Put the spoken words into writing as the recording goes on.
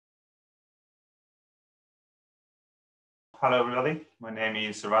hello everybody. My name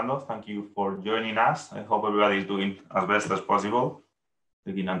is Servando. Thank you for joining us. I hope everybody is doing as best as possible,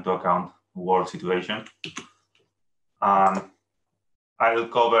 taking into account the world situation. I will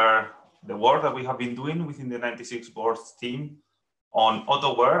cover the work that we have been doing within the 96Boards team on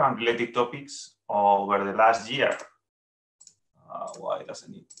Autoware and related topics over the last year. Why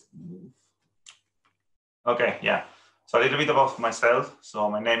doesn't it move? Okay, yeah. So a little bit about myself. So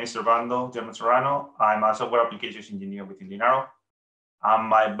my name is Servando, German Serrano. I'm a software applications engineer within Linaro. And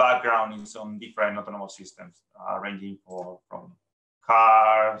my background is on different autonomous systems, ranging from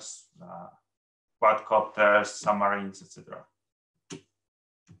cars, quadcopters, submarines, etc.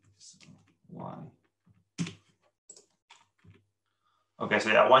 So, why? Okay, so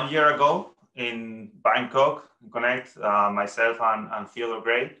yeah, 1 year ago in Bangkok, Connect, myself and Theodore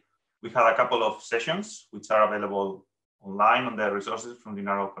Gray, we had a couple of sessions which are available online on the resources from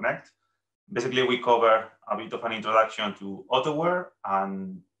Linaro Connect. Basically, we cover a bit of an introduction to Autoware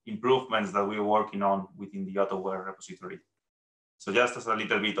and improvements that we're working on within the Autoware repository. So just as a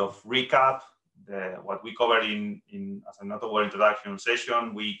little bit of recap, what we covered as an Autoware introduction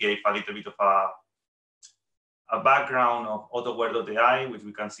session, we gave a little bit of a background of Autoware.ai, which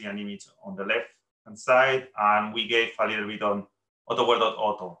we can see an image on the left-hand side, and we gave a little bit on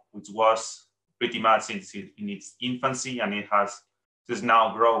Autoware.auto, which was pretty much in its infancy, and it is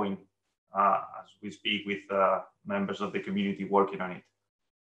now growing as we speak with members of the community working on it.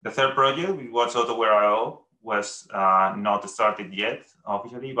 The third project, which was Autoware.io, was not started yet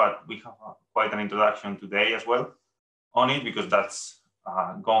officially, but we have quite an introduction today as well on it because that's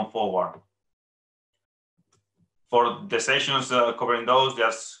gone forward. For the sessions covering those,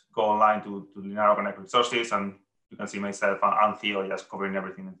 just go online to Linaro Connect resources, and you can see myself and Theo just covering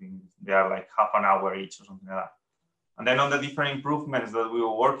everything. I think they are like half an hour each or something like that. And then on the different improvements that we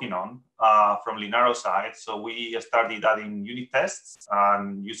were working on from Linaro side, so we started adding unit tests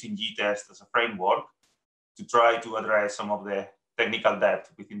and using G-test as a framework to try to address some of the technical debt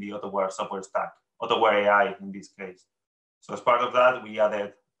within the Autoware software stack, Autoware AI in this case. So as part of that, we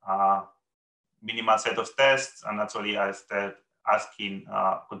added a minimal set of tests, and actually I started asking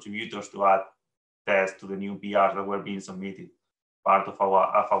contributors to add tests to the new PRs that were being submitted, part of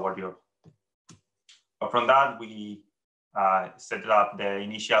our job. But from that, we set up the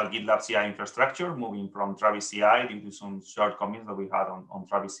initial GitLab CI infrastructure, moving from Travis CI due to some shortcomings that we had on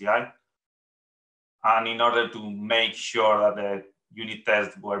Travis CI. And in order to make sure that the unit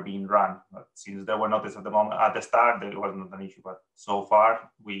tests were being run, but since there were notices at the start, there was not an issue. But so far,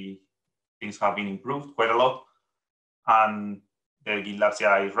 things have been improved quite a lot. And the GitLab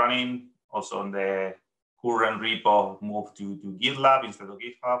CI is running. Also on the current repo moved to GitLab instead of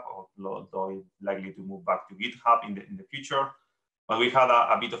GitHub, although it's likely to move back to GitHub in the future. But we had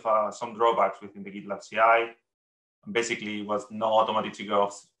a bit of some drawbacks within the GitLab CI. Basically, it was no automatic trigger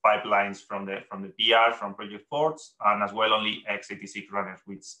of pipelines from the PR from project ports, and as well only x86 runners,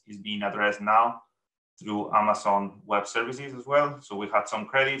 which is being addressed now through Amazon Web Services as well. So we had some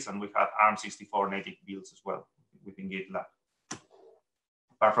credits, and we had ARM64 native builds as well within GitLab.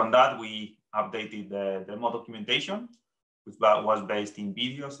 Apart from that, we updated the demo documentation, which was based in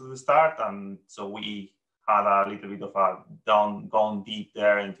videos at the start. And so we had a little bit of gone deep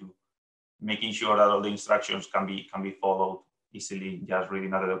there into making sure that all the instructions can be followed easily, just reading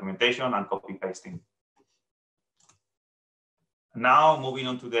the documentation and copy pasting. Now moving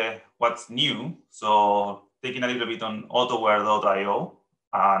on to what's new. So taking a little bit on Autoware.io,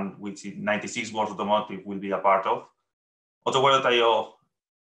 and which 96Boards Automotive will be a part of. Autoware.io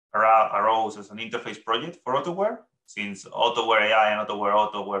arose as an interface project for Autoware. Since Autoware AI and Autoware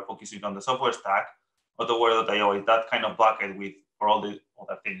Auto were focusing on the software stack, Autoware.io is that kind of bucket for all the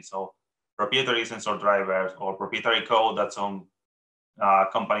other things. So proprietary sensor drivers or proprietary code that some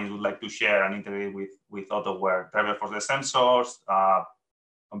companies would like to share and integrate with Autoware. Driver for the sensors,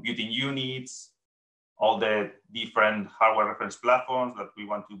 computing units, all the different hardware reference platforms that we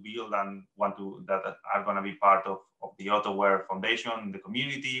want to build and that are going to be part of the Autoware Foundation, the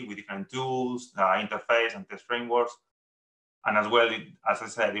community with different tools, interface and test frameworks. And as well, as I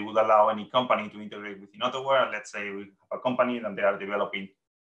said, it would allow any company to integrate within Autoware. Let's say we have a company and they are developing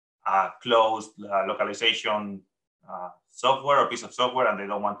a closed localization software or piece of software, and they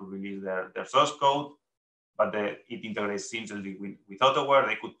don't want to release their source code, but it integrates seamlessly with Autoware.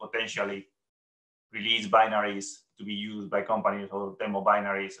 They could potentially release binaries to be used by companies or demo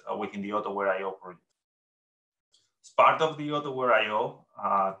binaries within the Autoware IO project. As part of the Autoware IO,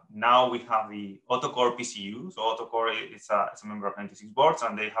 now we have the AutoCore PCU. So AutoCore is a member of 96Boards,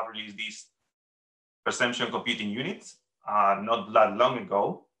 and they have released these perception computing units not that long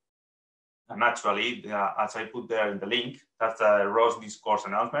ago. And actually, as I put there in the link, that's a ROS discourse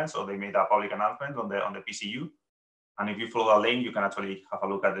announcement. So they made a public announcement on the PCU. And if you follow the link, you can actually have a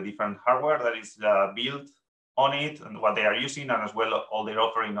look at the different hardware that is built on it and what they are using, and as well all they're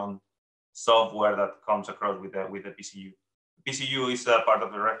offering on software that comes across with the PCU. The PCU is a part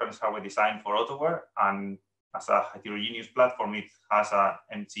of the reference hardware design for Autoware, and as a heterogeneous platform, it has a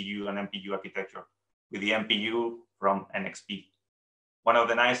MCU and MPU architecture with the MPU from NXP. One of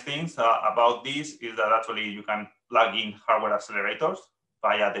the nice things about this is that actually you can plug in hardware accelerators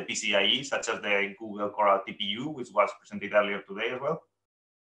via the PCIe, such as the Google Coral TPU, which was presented earlier today as well,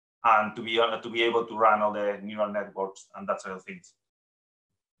 and to be able to run all the neural networks and that sort of things.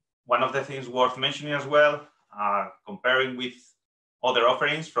 One of the things worth mentioning as well, comparing with other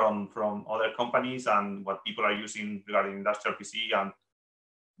offerings from other companies and what people are using regarding industrial PC and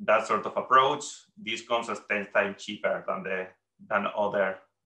that sort of approach, this comes as 10 times cheaper than other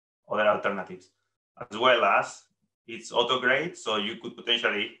alternatives, as well as it's auto-grade, so you could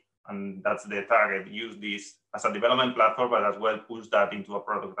potentially, and that's the target, use this as a development platform, but as well push that into a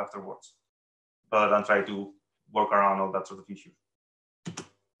product afterwards, rather than try to work around all that sort of issues.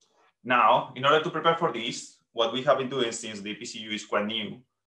 Now, in order to prepare for this, what we have been doing since the PCU is quite new,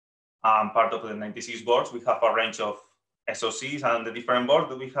 part of the 96Boards, we have a range of SoCs and the different boards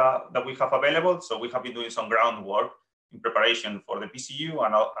that we have available. So we have been doing some groundwork in preparation for the PCU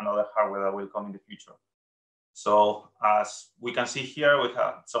and other hardware that will come in the future. So as we can see here, we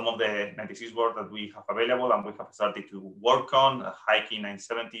have some of the 96Boards that we have available, and we have started to work on a HiKey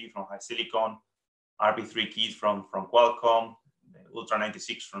 970 from HiSilicon, RB3 kit from Qualcomm, the Ultra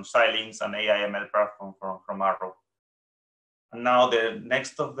 96 from Xilinx, and AI/ML platform from Arrow. And now the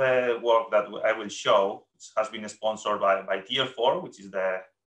next of the work that I will show has been sponsored by Tier 4, which is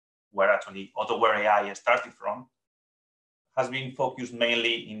where actually Autoware AI started from, has been focused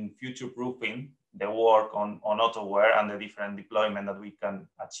mainly in future-proofing the work on Autoware and the different deployment that we can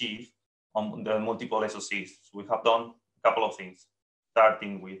achieve on the multiple SoCs. So we have done a couple of things,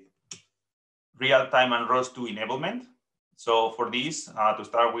 starting with real-time and ROS2 enablement. So for this, to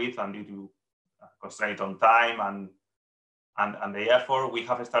start with, and due to constraint on time and the effort, we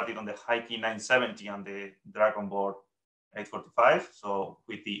have started on the HiKey 970 and the Dragon Board 845, so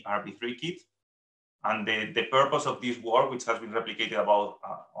with the RB3 kit. And the purpose of this work, which has been replicated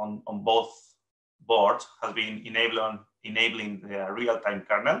on both boards, has been enabling the real-time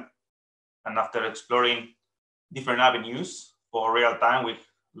kernel. And after exploring different avenues for real-time, we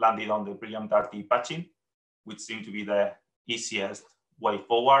landed on the preempt RT patching, which seemed to be the easiest way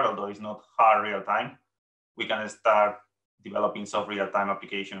forward, although it's not hard real-time. We can start developing soft real-time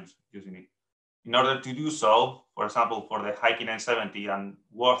applications using it. In order to do so, for example, for the HiKey 970, and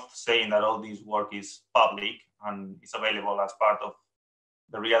worth saying that all this work is public and is available as part of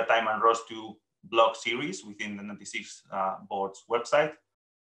the real-time and ROS2 blog series within the 96Boards website,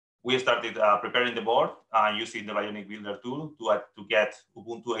 we started preparing the board using the Bionic Builder tool to get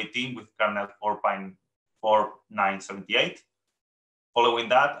Ubuntu 18 with kernel 4.4978. Following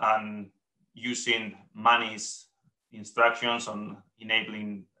that, and using Mani's instructions on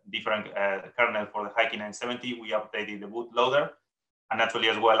enabling different kernel for the HiKey 970, we updated the bootloader and actually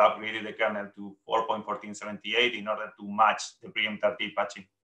as well upgraded the kernel to 4.1478 in order to match the preempt RT patching.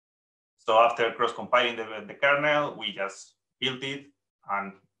 So after cross-compiling the kernel, we just built it,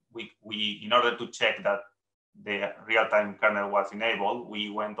 and we in order to check that the real-time kernel was enabled, we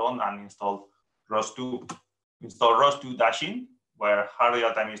went on and installed ROS2. Installed ROS2 dashing, where hard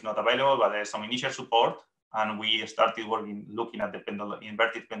real-time is not available, but there's some initial support, and we started looking at the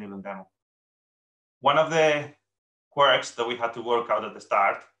inverted pendulum demo. One of the quirks that we had to work out at the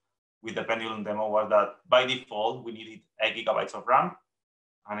start with the pendulum demo was that by default, we needed 8 GB of RAM.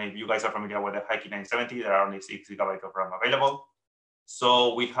 And if you guys are familiar with the HiKey 970, there are only 6 GB of RAM available.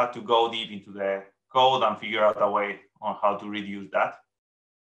 So we had to go deep into the code and figure out a way on how to reduce that.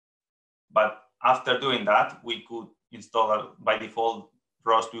 But after doing that, we could install, by default,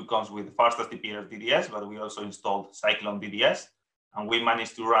 ROS2 comes with fastest TPS DDS, but we also installed Cyclone DDS, and we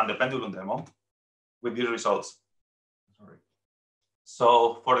managed to run the pendulum demo with these results.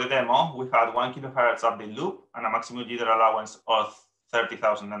 So for the demo, we had 1 kHz update loop and a maximum jitter allowance of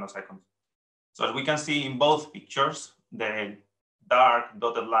 30,000 nanoseconds. So as we can see in both pictures, the dark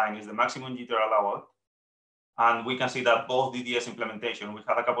dotted line is the maximum jitter allowed. And we can see that both DDS implementation, we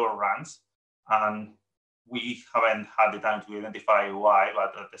had a couple of runs, and we haven't had the time to identify why,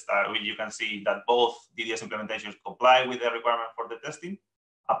 but at the start, you can see that both DDS implementations comply with the requirement for the testing,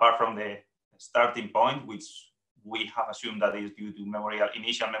 apart from the starting point, which we have assumed that is due to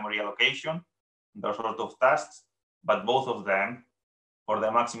initial memory allocation, those sort of tasks. But both of them, for the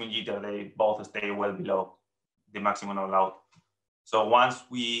maximum jitter, they both stay well below the maximum allowed. So once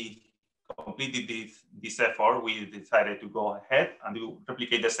we completed this effort, we decided to go ahead and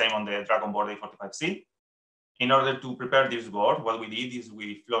replicate the same on the Dragon board A45C. In order to prepare this board, what we did is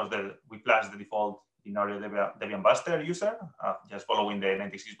we flushed the default Linaro Debian Buster user, just following the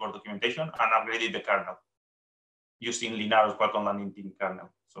 96Board documentation, and upgraded the kernel using Linaro's Qualcomm Landing Team kernel.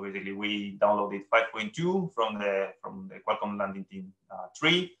 So basically, we downloaded 5.2 from the Qualcomm Landing Team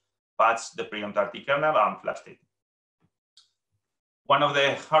 3, patched the pre-empt RT kernel, and flashed it. One of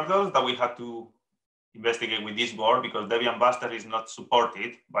the hurdles that we had to investigate with this board, because Debian Buster is not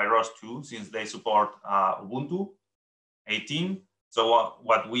supported by ROS 2 since they support Ubuntu 18. So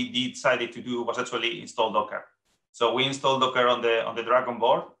what we decided to do was actually install Docker. So we installed Docker on the Dragon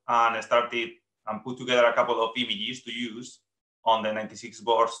board and started and put together a couple of images to use on the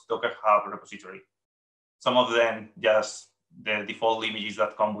 96Boards Docker Hub repository. Some of them just the default images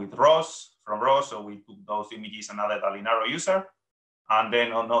that come with ROS, from ROS. So we took those images and added a Linaro user. And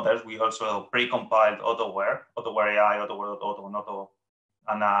then on others, we also pre-compiled Autoware AI, Autoware.auto,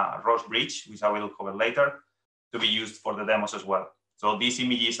 and a ROS bridge, which I will cover later, to be used for the demos as well. So these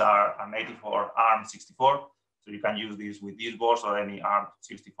images are an 84 ARM64. So you can use these with these boards or any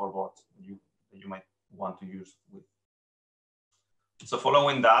ARM64 boards that you might want to use with. So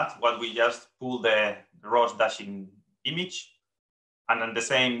following that, what we just pulled the ROS dashing image, and then the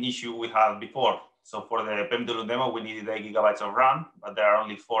same issue we had before. So for the Pendulum demo, we needed 8 GB of RAM, but there are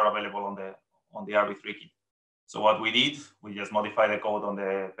only 4 available on the RB3 kit. So what we did, we just modified the code on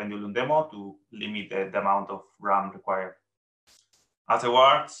the Pendulum demo to limit the amount of RAM required.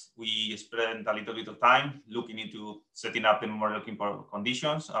 Afterwards, we spent a little bit of time looking into setting up the memory looking for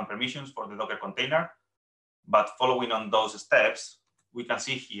conditions and permissions for the Docker container. But following on those steps, we can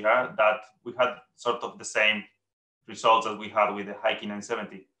see here that we had sort of the same results as we had with the Hikey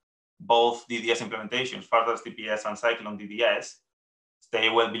 970. Both DDS implementations, Farthest DPS and Cyclone DDS, stay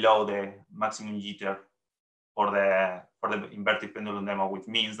well below the maximum jitter for the inverted pendulum demo, which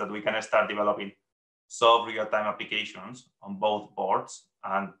means that we can start developing sub real-time applications on both boards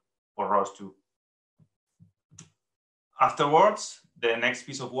and for ROS 2. Afterwards, the next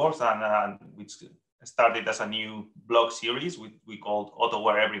piece of work, and which started as a new blog series we called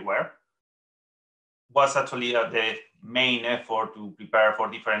Autoware Everywhere, was actually the main effort to prepare for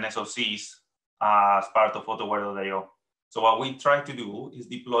different SoCs as part of Autoware.io. So what we try to do is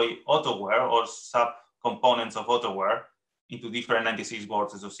deploy Autoware or sub-components of Autoware into different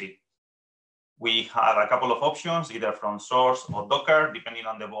 96Boards SoC. We had a couple of options, either from source or Docker. Depending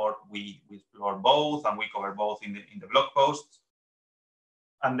on the board, we explore both, and we cover both in the blog posts.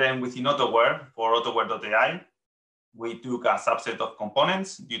 And then within Autoware, for Autoware.ai, we took a subset of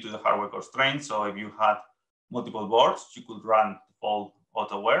components due to the hardware constraints. So if you had multiple boards, you could run default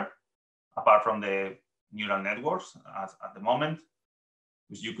Autoware, apart from the neural networks at the moment,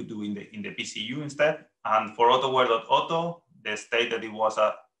 which you could do in the PCU instead. And for Autoware.auto, the state that it was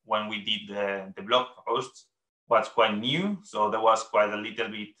when we did the blog posts was quite new. So there was quite a little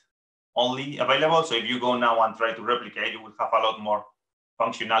bit only available. So if you go now and try to replicate, you will have a lot more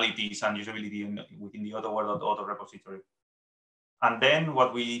functionalities and usability within the Autoware.auto repository. And then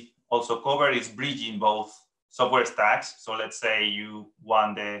what we also cover is bridging both software stacks. So let's say you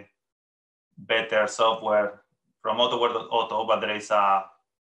want the better software from Autoware.auto, but there is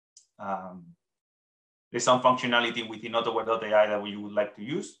there's some functionality within Autoware.ai that we would like to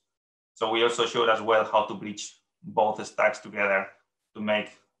use. So we also showed as well how to bridge both stacks together to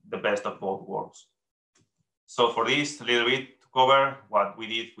make the best of both worlds. So for this, a little bit to cover what we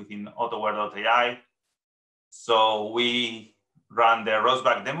did within Autoware.ai. So we ran the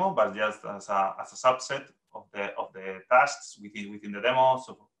ROSBAC demo, but just as a subset of the tasks within the demo.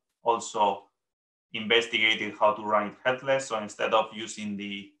 So also investigated how to run it headless. So instead of using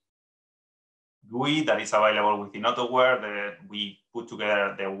the GUI that is available within Autoware, we put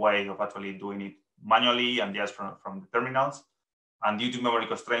together the way of actually doing it manually and just from the terminals. And due to memory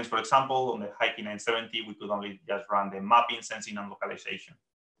constraints, for example, on the Hikey 970, we could only just run the mapping, sensing, and localization.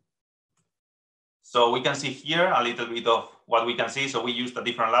 So we can see here a little bit of what we can see. So we used a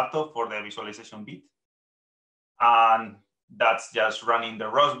different laptop for the visualization bit. And that's just running the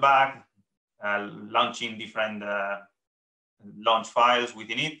ROSBAC, launching different launch files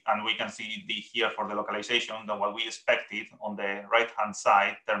within it. And we can see here for the localization that what we expected on the right-hand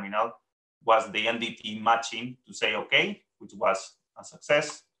side terminal was the NDT matching to say OK, which was a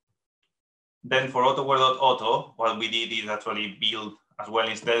success. Then for Autoware.auto, what we did is actually build as well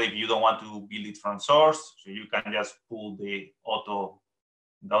instead if you don't want to build it from source. So you can just pull the auto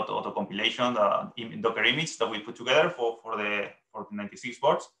compilation, the Docker image that we put together for for the 96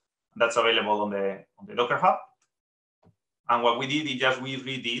 boards. That's available on the Docker Hub. And what we did is just we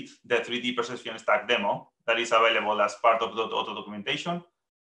redid the 3D perception stack demo that is available as part of the auto documentation.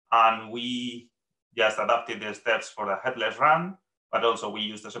 And we just adapted the steps for the headless run, but also we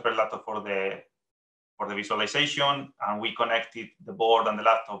used a separate laptop for the visualization, and we connected the board and the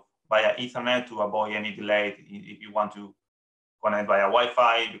laptop via Ethernet to avoid any delay if you want to connect via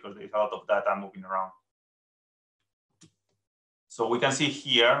Wi-Fi, because there's a lot of data moving around. So we can see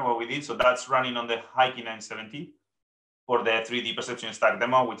here what we did. So that's running on the Ixion 970 for the 3D perception stack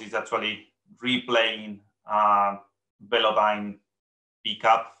demo, which is actually replaying Velodyne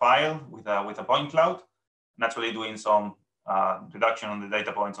pickup file with a point cloud, and actually doing some reduction on the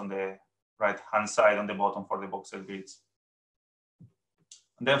data points on the right-hand side on the bottom for the voxel grids.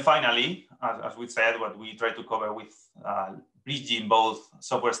 And then finally, as we said, what we try to cover with bridging both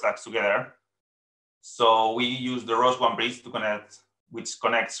software stacks together. So we use the ROS1 bridge to connect, which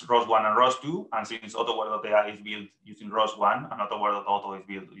connects ROS1 and ROS2. And since Autoware.ai is built using ROS1 and Autoware.auto is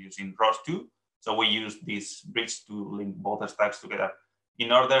built using ROS2, so we use this bridge to link both stacks together.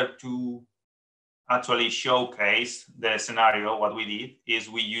 In order to actually showcase the scenario, what we did is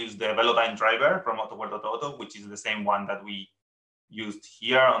we used the Velodyne driver from Autoware.auto, which is the same one that we used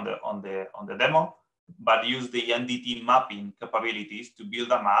here on the demo, but use the NDT mapping capabilities to build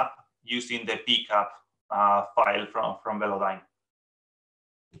a map using the pickup file from Velodyne.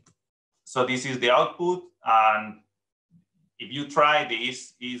 So this is the output, and if you try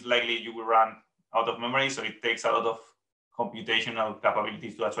this, it's likely you will run out of memory, so it takes a lot of computational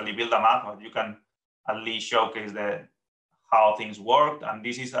capabilities to actually build a map, but you can at least showcase how things work. And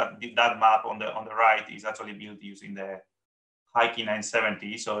this is that map on the right is actually built using the Ixion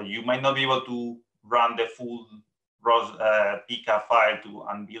 970. So you might not be able to run the full pickup file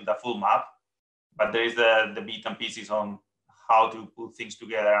and build a full map, but there is the bits and pieces on how to put things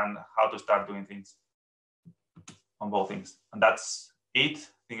together and how to start doing things on both things. And that's it.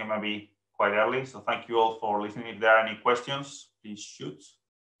 I think it might be quite early. So thank you all for listening. If there are any questions, please shoot.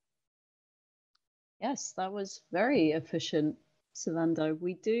 Yes, that was very efficient, Servando.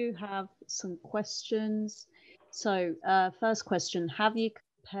 We do have some questions. So first question, have you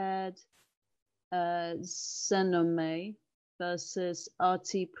compared Xenome versus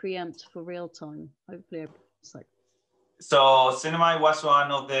RT preempt for real time? Hopefully it's like. So Xenome was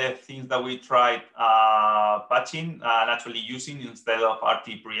one of the things that we tried patching and actually using instead of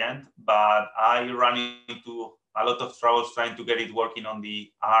RT preempt, but I ran into a lot of troubles trying to get it working on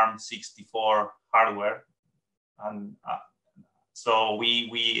the ARM64 hardware. And so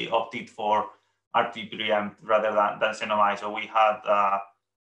we opted for RT preempt rather than Xenome. So we had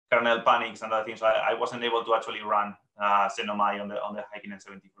kernel panics and other things. So I wasn't able to actually run Xenome on the Ixion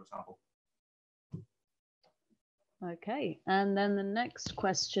 970, for example. Okay, and then the next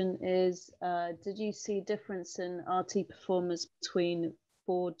question is, did you see difference in RT performance between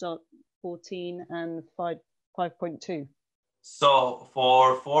 4.14 and 5.2? So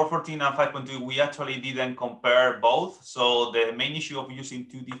for 4.14 and 5.2, we actually didn't compare both. So the main issue of using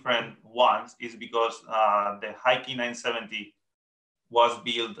two different ones is because the Ixion 970 was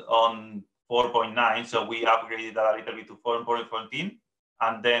built on 4.9, so we upgraded a little bit to 4.14.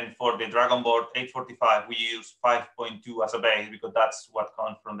 And then for the Dragon board 845, we use 5.2 as a base because that's what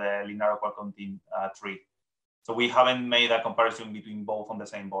comes from the Linaro Qualcomm Team tree. So we haven't made a comparison between both on the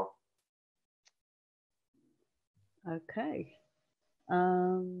same board. Okay.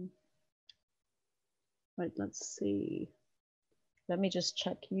 Right, let's see. Let me just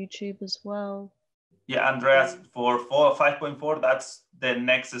check YouTube as well. Yeah, Andreas, for 5.4, that's the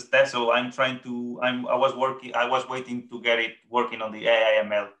next step. So I'm trying to, I was waiting to get it working on the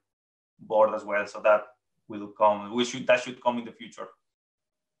AIML board as well. So that will come, that should come in the future.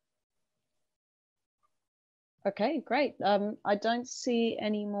 Okay, great. I don't see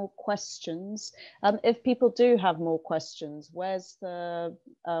any more questions. If people do have more questions, where's the,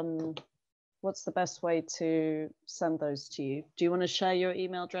 what's the best way to send those to you? Do you want to share your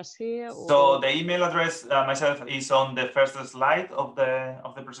email address here? Or? So the email address myself is on the first slide of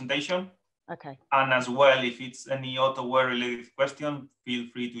the presentation. Okay. And as well, if it's any Autoware related question, feel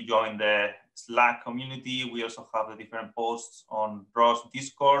free to join the Slack community. We also have the different posts on ROS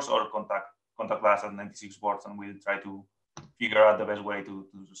Discourse, or contact us at 96Boards, and we'll try to figure out the best way to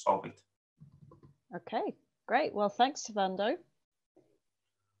solve it. Okay, great. Well, thanks, Servando.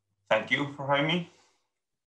 Thank you for having me.